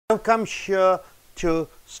Now come here to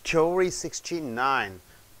story 69.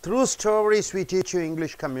 Through stories we teach you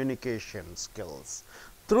English communication skills.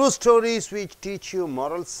 Through stories we teach you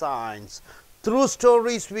moral science. Through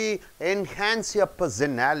stories we enhance your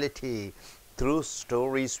personality. Through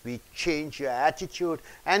stories we change your attitude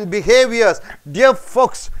and behaviors. Dear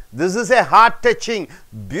folks, this is a heart-touching,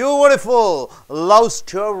 beautiful love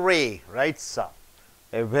story, right sir?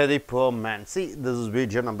 A very poor man. See, this is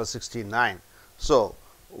video number 69. So,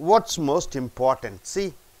 what's most important?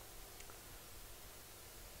 See,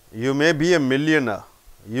 you may be a millionaire,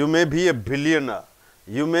 you may be a billionaire,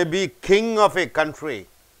 you may be king of a country,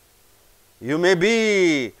 you may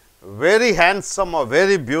be very handsome or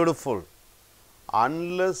very beautiful,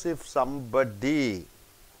 unless if somebody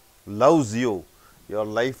loves you, your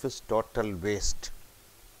life is total waste.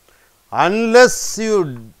 Unless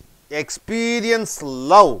you experience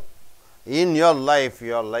love in your life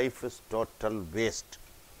is total waste.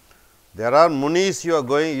 There are munis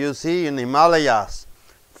you see in Himalayas,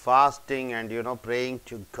 fasting and praying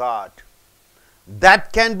to God.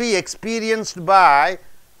 That can be experienced by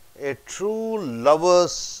a true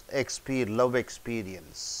lover's love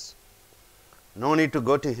experience. No need to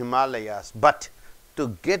go to Himalayas, but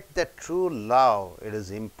to get the true love, it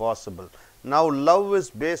is impossible. Now, love is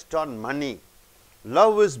based on money,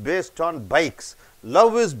 love is based on bikes,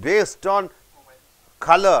 love is based on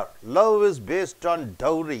color, love is based on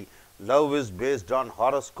dowry, love is based on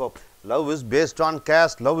horoscope, love is based on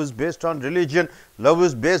caste, love is based on religion, love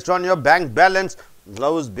is based on your bank balance,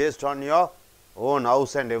 love is based on your own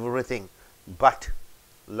house and everything. But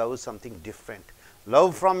love is something different.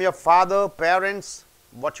 Love from your father, parents,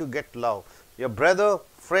 what you get love. Your brother,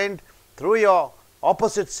 friend, through your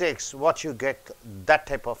opposite sex, what you get, that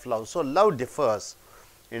type of love. So, love differs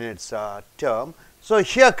in its term. So,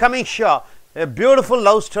 here coming here, a beautiful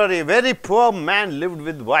love story. A very poor man lived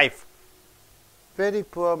with wife. Very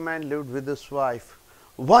poor man lived with his wife.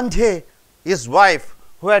 One day, his wife,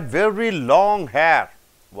 who had very long hair,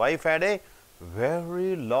 wife had a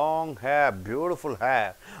very long hair, beautiful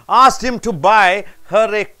hair, asked him to buy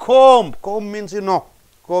her a comb. Comb means,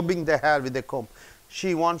 combing the hair with a comb.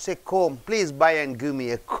 She wants a comb. Please buy and give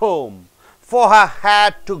me a comb for her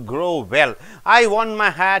hair to grow well. I want my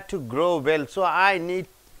hair to grow well, so I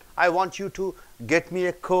want you to get me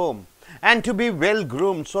a comb and to be well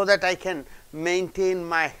groomed so that I can maintain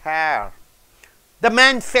my hair. The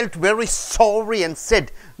man felt very sorry and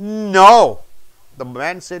said, no. The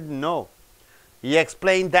man said no. He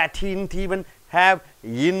explained that he didn't even have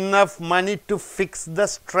enough money to fix the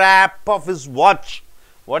strap of his watch.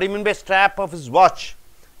 What do you mean by strap of his watch?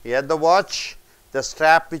 He had the watch, the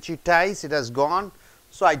strap which he ties, it has gone.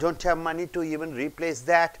 So, I don't have money to even replace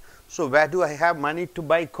that. So, where do I have money to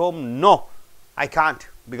buy comb? No, I can't,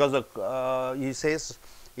 because he says,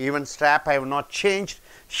 even strap I have not changed.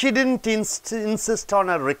 She didn't insist on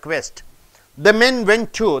her request. The man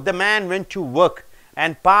went to work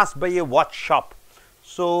and passed by a watch shop.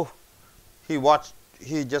 So,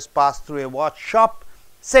 he just passed through a watch shop,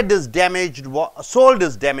 sold his damaged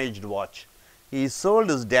watch. He sold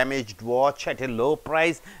his damaged watch at a low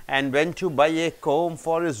price and went to buy a comb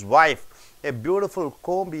for his wife. A beautiful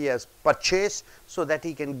comb he has purchased so that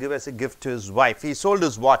he can give as a gift to his wife. He sold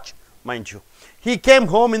his watch, mind you. He came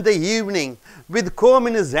home in the evening with comb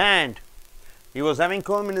in his hand. He was having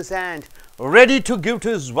comb in his hand, ready to give to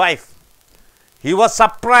his wife. He was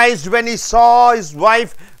surprised when he saw his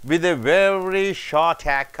wife with a very short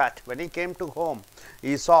haircut. When he came to home,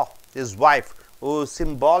 he saw his wife, who is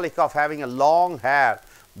symbolic of having a long hair,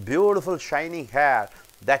 beautiful shining hair.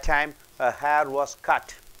 That time her hair was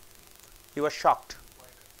cut. He was shocked.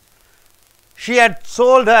 She had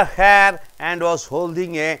sold her hair and was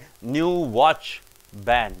holding a new watch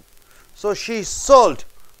band. So, she sold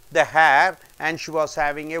the hair and she was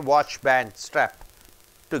having a watch band strap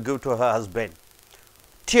to give to her husband.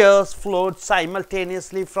 Tears flowed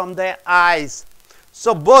simultaneously from their eyes.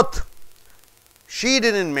 So, both she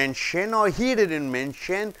didn't mention or he didn't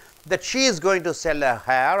mention that she is going to sell her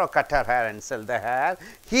hair or cut her hair and sell the hair.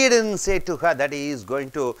 He didn't say to her that he is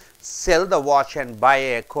going to sell the watch and buy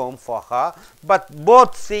a comb for her, but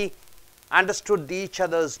both understood each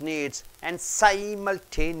other's needs and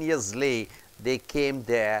simultaneously they came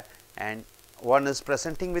there, and one is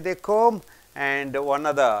presenting with a comb and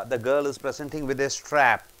the girl is presenting with a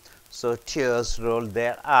strap. So, tears rolled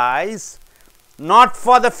their eyes, not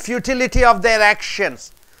for the futility of their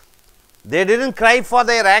actions. They didn't cry for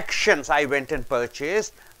their actions. I went and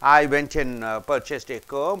purchased, purchased a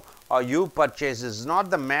comb, or you purchased. It's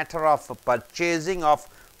not the matter of purchasing of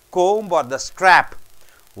comb or the strap.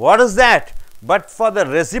 What is that? but for the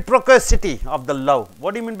reciprocity of the love.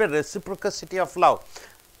 What do you mean by reciprocity of love?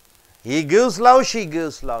 He gives love, she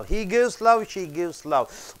gives love. He gives love, she gives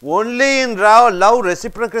love. Only in love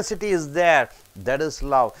reciprocity is there. That is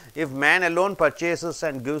love. If man alone purchases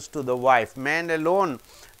and gives to the wife, man alone,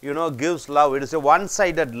 you know, gives love, it is a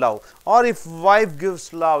one-sided love. Or if wife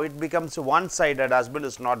gives love, it becomes a one-sided, husband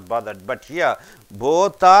is not bothered. But here,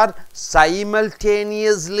 both are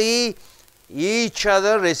simultaneously each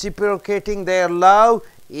other reciprocating their love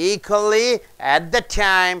equally at the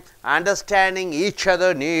time, understanding each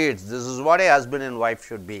other needs. This is what a husband and wife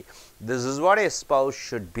should be. This is what a spouse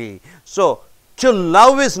should be. So, to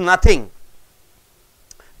love is nothing.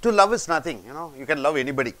 To love is nothing, you know, you can love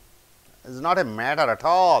anybody. It is not a matter at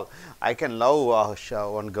all. I can love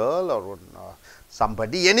one girl or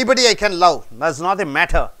somebody, anybody I can love. That is not a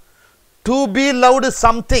matter. To be loved is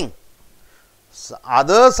something. So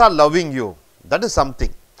others are loving you. That is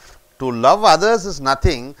something. To love others is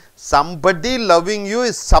nothing. Somebody loving you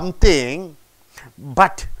is something.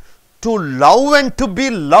 But to love and to be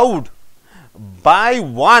loved by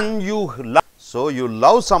one you love. So you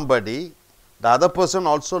love somebody, the other person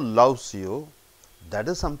also loves you. That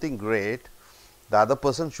is something great. The other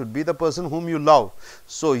person should be the person whom you love.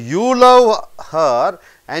 So you love her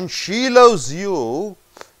and she loves you,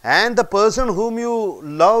 and the person whom you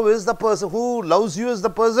love is the person who loves you is the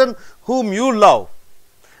person whom you love.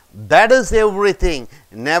 That is everything.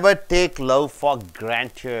 Never take love for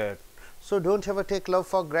granted. So don't ever take love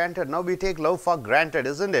for granted. Now we take love for granted,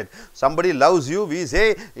 isn't it? Somebody loves you, we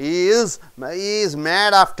say he is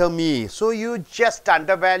mad after me. So you just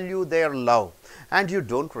undervalue their love and you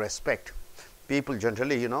don't respect. People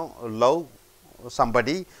generally, you know, love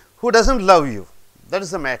somebody who doesn't love you. That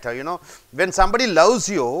is the matter, you know. When somebody loves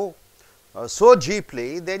you so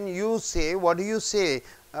deeply, then you say, what do you say?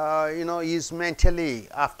 You know, he is mentally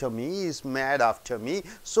after me, he is mad after me.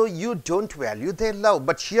 So you don't value their love.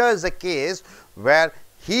 But here is a case where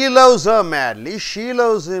he loves her madly, she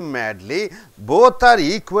loves him madly, both are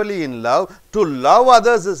equally in love. To love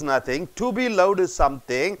others is nothing, to be loved is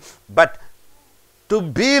something, but to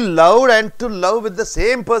be loved and to love with the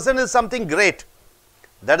same person is something great.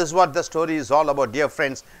 That is what the story is all about, dear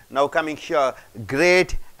friends. Now coming here,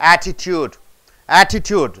 great attitude,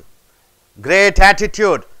 attitude. Great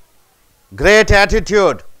attitude, great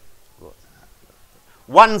attitude.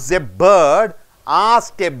 Once a bird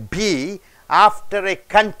asked a bee, after a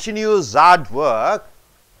continuous hard work,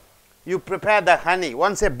 you prepare the honey.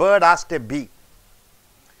 Once a bird asked a bee,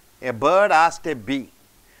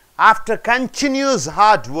 after continuous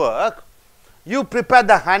hard work, you prepare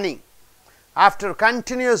the honey. After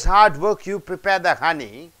continuous hard work, you prepare the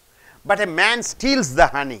honey, but a man steals the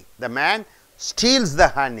honey. The man steals the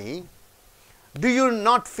honey. Do you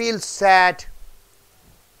not feel sad?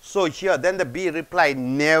 So here then the bee replied,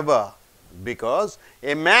 never, because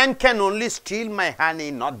a man can only steal my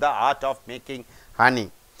honey, not the art of making honey.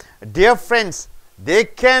 Dear friends, they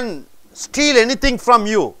can steal anything from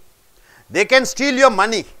you. They can steal your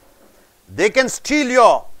money. They can steal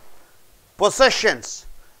your possessions,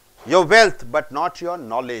 your wealth, but not your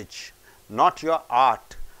knowledge, not your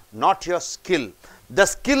art, not your skill. The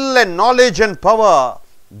skill and knowledge and power,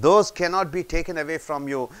 those cannot be taken away from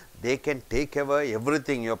you. They can take away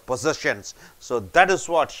everything, your possessions. So that is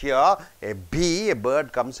what here a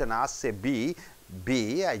bird comes and asks a bee,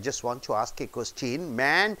 I just want to ask a question.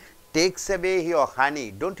 Man takes away your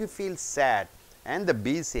honey. Don't you feel sad? And the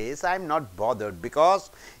bee says, I am not bothered, because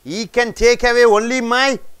he can take away only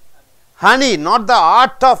my honey, not the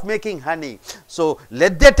art of making honey. So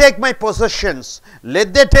let they take my possessions,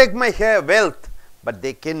 let they take my wealth, but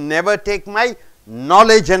they can never take my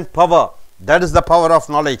knowledge and power. That is the power of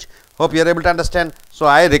knowledge. Hope you are able to understand. So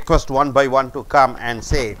I request one by one to come and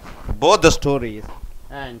say both the stories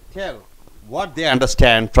and tell what they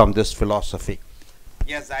understand from this philosophy.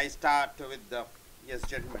 Yes, I start with the, yes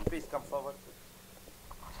gentlemen, please come forward.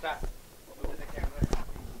 Start. Look at the camera.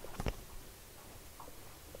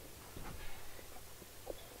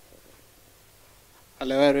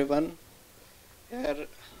 Hello everyone. Here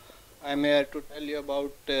I am here to tell you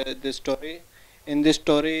about this story. In this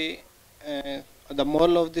story, the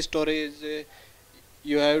moral of the story is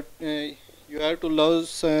you have to love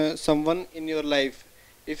someone in your life.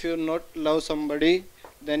 If you not love somebody,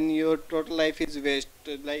 then your total life is waste.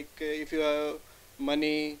 Like if you have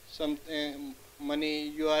money, money,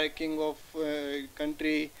 you are a king of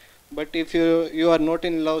country. But if you are not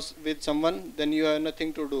in love with someone, then you have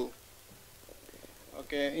nothing to do.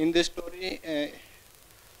 Okay. In this story,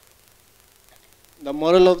 the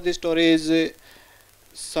moral of the story is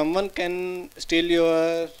someone can steal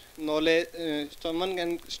your knowledge, someone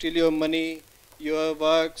can steal your money, your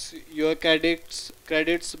works, your credits,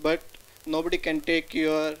 but nobody can take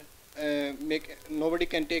your nobody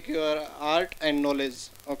can take your art and knowledge.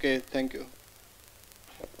 Okay, thank you.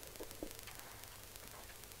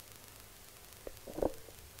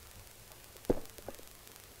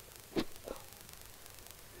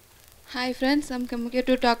 Hi friends, I'm coming here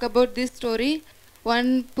to talk about this story.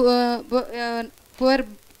 One a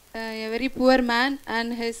very poor man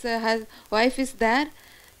and his wife is there.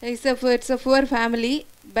 It's a poor family,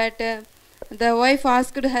 but the wife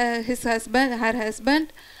asked her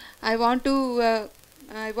husband, I want to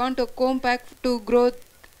comb back to grow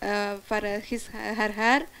for her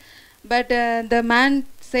hair, but the man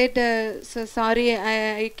said, so sorry,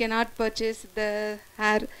 I cannot purchase the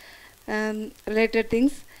hair related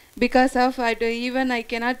things because of I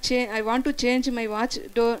cannot change. I want to change my watch,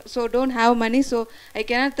 so don't have money, so I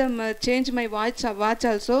cannot change my watch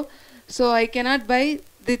also, so I cannot buy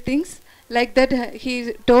the things like that.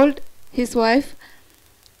 He told his wife.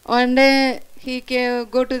 One day he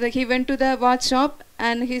went to the watch shop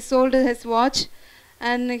and he sold his watch,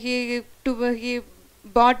 and he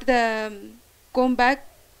bought the comb back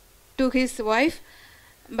to his wife,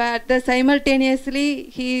 but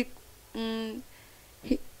simultaneously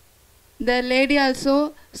the lady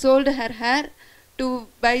also sold her hair to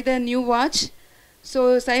buy the new watch.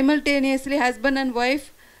 So simultaneously husband and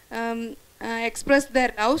wife expressed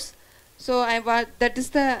their loves. So that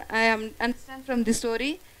is the I understand from this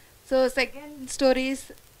story. So second story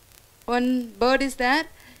is, one bird is there.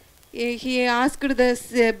 He asked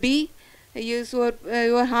this bee,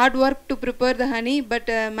 your hard work to prepare the honey, but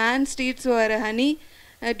man steals your honey.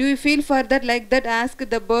 Do you feel for that like that?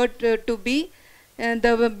 Asked the bird to bee. And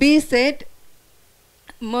the bee said,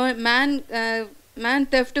 man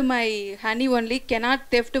theft my honey only,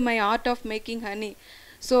 cannot theft my art of making honey.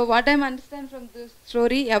 So what I understand from this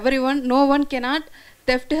story, no one cannot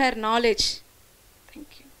theft her knowledge.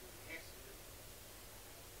 Thank you.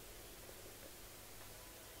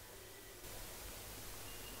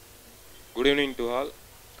 Good evening to all.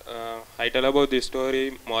 I tell about the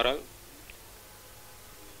story moral.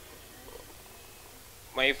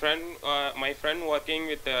 My friend working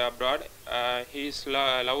with abroad. He is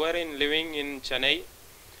lover in living in Chennai.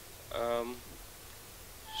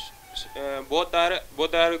 Both are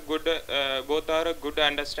good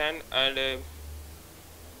understand and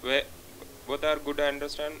both are good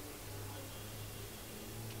understand.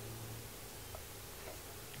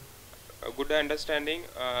 Good understanding.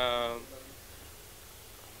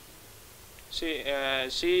 She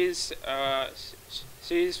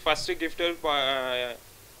is first gifted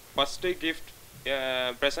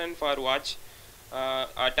present for watch.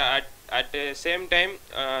 At the same time,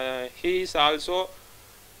 he is also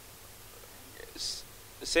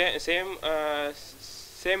same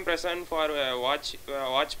present for watch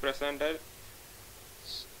presenter.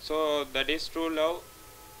 So that is true love.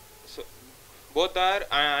 So both are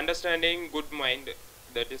understanding good mind.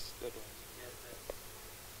 That is that one.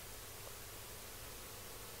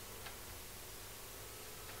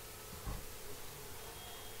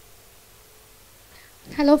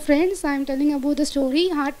 Hello friends, I am telling about the story,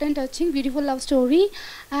 heart and touching, beautiful love story.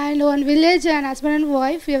 And one village, an husband and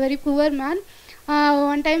wife, a very poor man.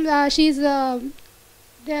 One time his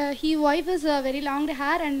wife is very long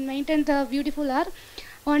hair and maintained the beautiful hair.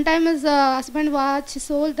 One time his husband watch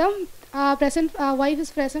sold them. Wife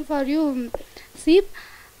is present for you, sheep.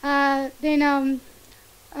 Then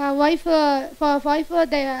wife for wife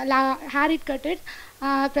the hair it cut it.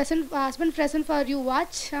 Husband present for you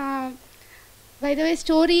watch. By the way,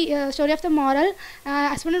 story of the moral,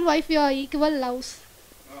 husband and wife are equal loves.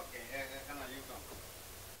 Okay, Anna, you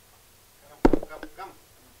come.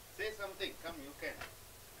 Say something. Come, you can.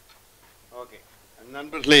 Okay.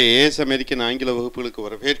 நண்பர்களே, ace American ஆங்கில வகுப்புகளுக்கு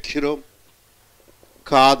வரவேற்கிறோம்.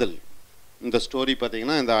 காதல் இந்த story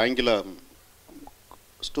பார்த்தீங்கன்னா இந்த ஆங்கில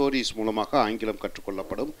stories மூலமாக ஆங்கிலம்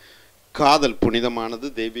கற்றுக்கொள்ளப்படும். காதல் புனிதமானது,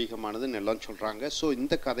 தெய்வீகமானதுன்னு எல்லாம் சொல்கிறாங்க. ஸோ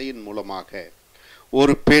இந்த கதையின் மூலமாக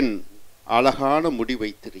ஒரு பெண் அழகான முடி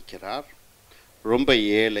வைத்திருக்கிறார். ரொம்ப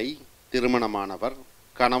ஏழை, திருமணமானவர்.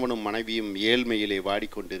 கணவனும் மனைவியும் ஏழ்மையிலே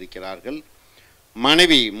வாடிக்கொண்டிருக்கிறார்கள்.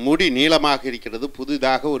 மனைவி, முடி நீளமாக இருக்கிறது,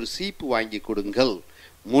 புதிதாக ஒரு சீப்பு வாங்கி கொடுங்கள்,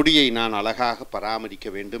 முடியை நான் அழகாக பராமரிக்க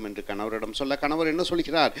வேண்டும் என்று கணவரிடம் சொல்ல, கணவர் என்ன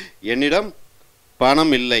சொல்கிறார்? என்னிடம்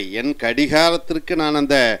பணம் இல்லை, என் கடிகாரத்திற்கு நான்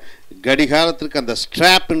அந்த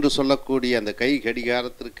ஸ்ட்ராப் என்று சொல்லக்கூடிய அந்த கை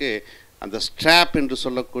கடிகாரத்திற்கு அந்த ஸ்ட்ராப் என்று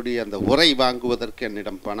சொல்லக்கூடிய அந்த உரை வாங்குவதற்கு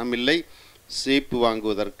என்னிடம் பணம் இல்லை, சீப்பு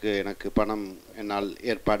வாங்குவதற்கு எனக்கு பணம் என்னால்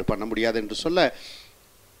ஏற்பாடு பண்ண முடியாது என்று சொல்ல,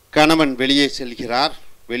 கணவன் வெளியே செல்கிறார்.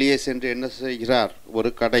 வெளியே சென்று என்ன செய்கிறார்? ஒரு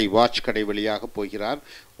கடை, வாட்ச் கடை வழியாக போகிறார்.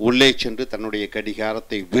 உள்ளே சென்று தன்னுடைய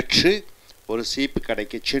கடிகாரத்தை விற்று ஒரு சீப்பு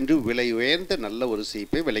கடைக்கு சென்று விலை உயர்ந்த நல்ல ஒரு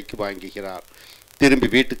சீப்பை விலைக்கு வாங்குகிறார். திரும்பி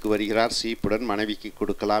வீட்டுக்கு வருகிறார். சீப்புடன் மனைவிக்கு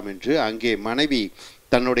கொடுக்கலாம் என்று அங்கே மனைவி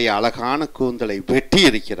தன்னுடைய அழகான கூந்தலை வெட்டி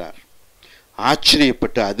இருக்கிறார்.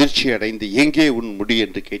 ஆச்சரியப்பட்டு அதிர்ச்சி அடைந்து எங்கே உன் முடி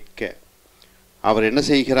என்று கேட்க அவர் என்ன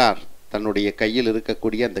செய்கிறார்? தன்னுடைய கையில்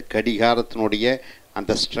இருக்கக்கூடிய அந்த கடிகாரத்தினுடைய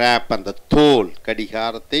அந்த ஸ்ட்ராப், அந்த தோல்,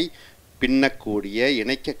 கடிகாரத்தை பின்னக்கூடிய,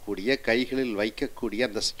 இணைக்கக்கூடிய, கைகளில் வைக்கக்கூடிய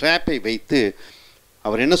அந்த ஸ்ட்ராப்பை வைத்து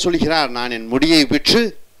அவர் என்ன சொல்கிறார்? நான் என் முடியை விற்று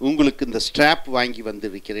உங்களுக்கு இந்த ஸ்ட்ராப் வாங்கி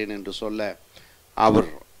வந்திருக்கிறேன் என்று சொல்ல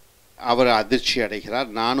அவர் அதிர்ச்சி அடைகிறார்.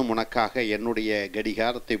 நானும் உனக்காக என்னுடைய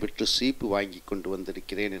கடிகாரத்தை விற்று சீப்பு வாங்கி கொண்டு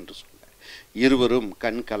வந்திருக்கிறேன் என்று சொல்ல இருவரும்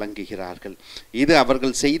கண் கலங்குகிறார்கள். இது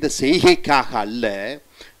அவர்கள் செய்த செய்கைக்காக அல்ல,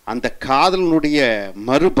 அந்த காதலனுடைய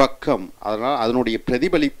மறுபக்கம், அதனால் அதனுடைய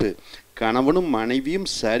பிரதிபலிப்பு. கணவனும் மனைவியும்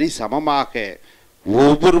சரி சமமாக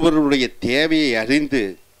ஒவ்வொருவருடைய தேவையை அறிந்து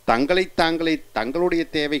தங்களுடைய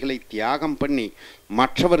தேவைகளை தியாகம் பண்ணி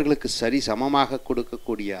மற்றவர்களுக்கு சரி சமமாக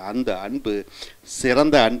கொடுக்கக்கூடிய அந்த அன்பு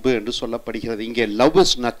சிறந்த அன்பு என்று சொல்லப்படுகிறது. இங்கே love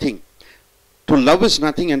is nothing. To love is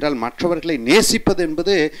nothing என்றால் மற்றவர்களை நேசிப்பது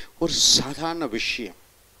என்பது ஒரு சாதாரண விஷயம்.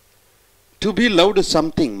 டு பி லவ்டு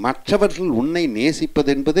சம்திங், மற்றவர்கள் உன்னை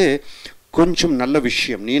நேசிப்பது என்பது கொஞ்சம் நல்ல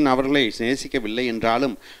விஷயம். நீ அவர்களை நேசிக்கவில்லை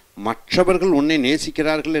என்றாலும் மற்றவர்கள் உன்னை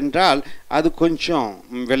நேசிக்கிறார்கள் என்றால் அது கொஞ்சம்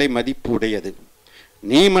விலை மதிப்பு உடையது.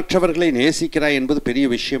 நீ மற்றவர்களை நேசிக்கிறாய் என்பது பெரிய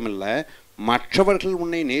விஷயம் இல்லை. மற்றவர்கள்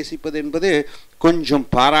உன்னை நேசிப்பது என்பது கொஞ்சம்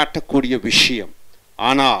பாராட்டக்கூடிய விஷயம்.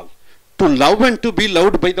 ஆனால் to love and to be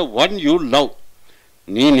loved by the one you love,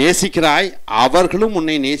 நீ நேசிக்கிறாய், அவர்களும்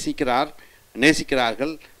உன்னை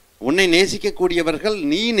நேசிக்கிறார்கள். உன்னை நேசிக்கக்கூடியவர்கள்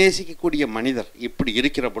நீ நேசிக்கக்கூடிய மனிதர். இப்படி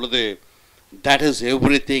இருக்கிற பொழுது that is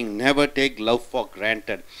everything. never take love for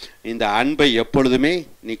granted. இந்த அன்பை எப்பொழுதுமே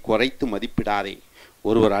நீ குறைத்து மதிப்பிடாதே.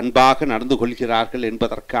 ஒருவர் அன்பாக நடந்து கொள்கிறார்கள்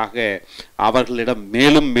என்பதற்காக அவர்களிடம்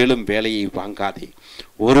மேலும் மேலும் வேலையை வாங்காதே.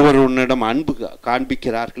 ஒருவர் உன்னிடம் அன்பு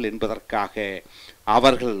காண்பிக்கிறார்கள் என்பதற்காக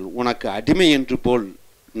அவர்கள் உனக்கு அடிமை என்று போல்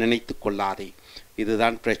நினைத்து கொள்ளாதே.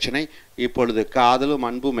 இதுதான் பிரச்சனை. இப்பொழுது காதலும்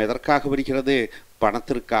அன்பும் எதற்காக வருகிறது?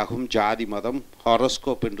 பணத்திற்காகவும், ஜாதி, மதம்,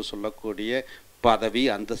 ஹாரோஸ்கோப் என்று சொல்லக்கூடிய பதவி,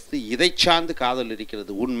 அந்தஸ்து, இதை சார்ந்து காதல்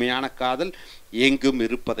இருக்கிறது. உண்மையான காதல் எங்கும்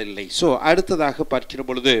இருப்பதில்லை. ஸோ அடுத்ததாக பார்க்கிற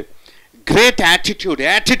பொழுது கிரேட் ஆட்டிடியூட்.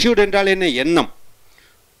 ஆட்டிடியூட் என்றால் என்ன? எண்ணம்.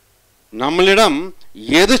 நம்மளிடம்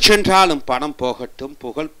எது சென்றாலும் பணம் போகட்டும்,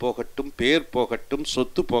 புகழ் போகட்டும், பேர் போகட்டும்,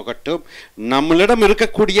 சொத்து போகட்டும், நம்மளிடம்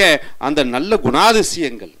இருக்கக்கூடிய அந்த நல்ல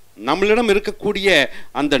குணாதிசயங்கள், நம்மளிடம் இருக்கக்கூடிய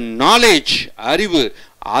அந்த நாலேஜ், அறிவு,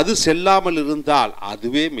 அது செல்லாமல் இருந்தால்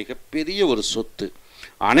அதுவே மிகப்பெரிய ஒரு சொத்து.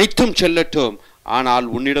 அனைத்தும் செல்லட்டும், ஆனால்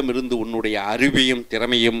உன்னிடம் இருந்து உன்னுடைய அறிவையும்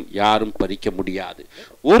திறமையும் யாரும் பறிக்க முடியாது.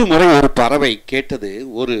 ஒரு முறை ஒரு பறவை கேட்டது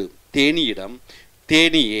ஒரு தேனியிடம்,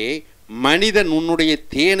 தேனியே, மனிதன் உன்னுடைய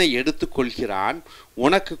தேனை எடுத்துக்கொள்கிறான்,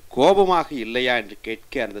 உனக்கு கோபமாக இல்லையா என்று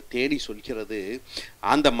கேட்க அந்த தேனி சொல்கிறது,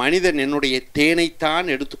 அந்த மனிதன் என்னுடைய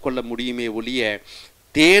தேனைத்தான் எடுத்துக்கொள்ள முடியுமே ஒழிய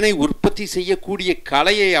தேனை உற்பத்தி செய்யக்கூடிய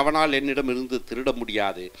கலையை அவனால் என்னிடமிருந்து திருட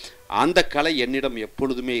முடியாது. அந்த கலை என்னிடம்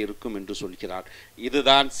எப்பொழுதுமே இருக்கும் என்று சொல்கிறார்.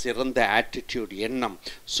 இதுதான் சிறந்த ஆட்டிடியூட், எண்ணம்.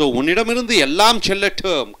 ஸோ உன்னிடமிருந்து எல்லாம்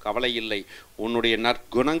செல்லட்டும், கவலை இல்லை. உன்னுடைய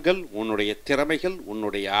நற்குணங்கள், உன்னுடைய திறமைகள்,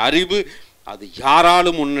 உன்னுடைய அறிவு, அது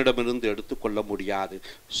யாராலும் உன்னிடமிருந்து எடுத்துக்கொள்ள முடியாது.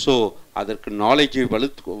 ஸோ அதற்கு நாலேஜை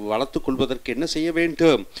வளர்த்து கொள்வதற்கு என்ன செய்ய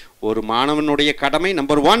வேண்டும்? ஒரு மாணவனுடைய கடமை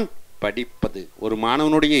நம்பர் 1 படிப்பது. ஒரு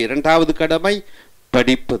மாணவனுடைய 2வது கடமை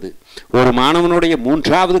படிப்பது. ஒரு மாணவனுடைய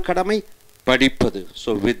 3வது கடமை படிப்பது. So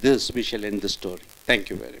with this we shall end the story. Thank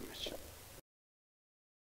you very much.